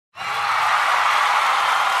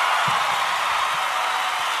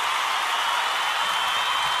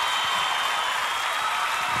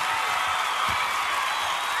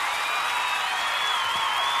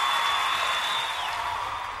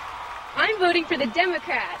voting for the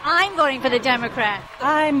Democrats. I'm voting for the Democrats.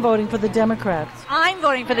 I'm voting for the Democrats. I'm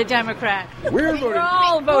voting for the Democrats. We're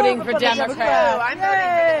all voting for Democrats. I'm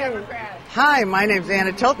voting for the Democrats. Hi, my name's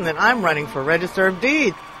Anna Tilton, and I'm running for Register of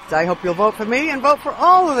Deeds. I hope you'll vote for me and vote for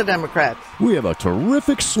all of the Democrats. We have a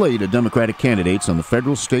terrific slate of Democratic candidates on the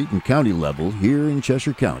federal, state, and county level here in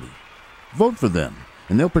Cheshire County. Vote for them,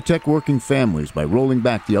 and they'll protect working families by rolling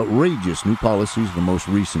back the outrageous new policies of the most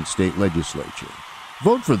recent state legislature.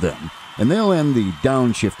 Vote for them, and they'll end the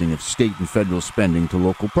downshifting of state and federal spending to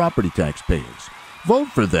local property taxpayers. Vote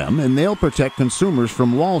for them, and they'll protect consumers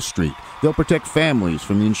from Wall Street. They'll protect families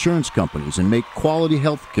from the insurance companies and make quality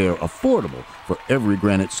health care affordable for every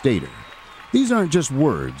Granite Stater. These aren't just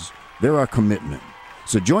words, they're our commitment.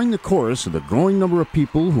 So join the chorus of the growing number of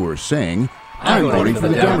people who are saying, I'm voting for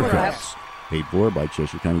the Democrats. Paid for by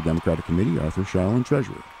Cheshire County Democratic Committee, Arthur Charlin,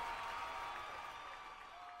 Treasurer.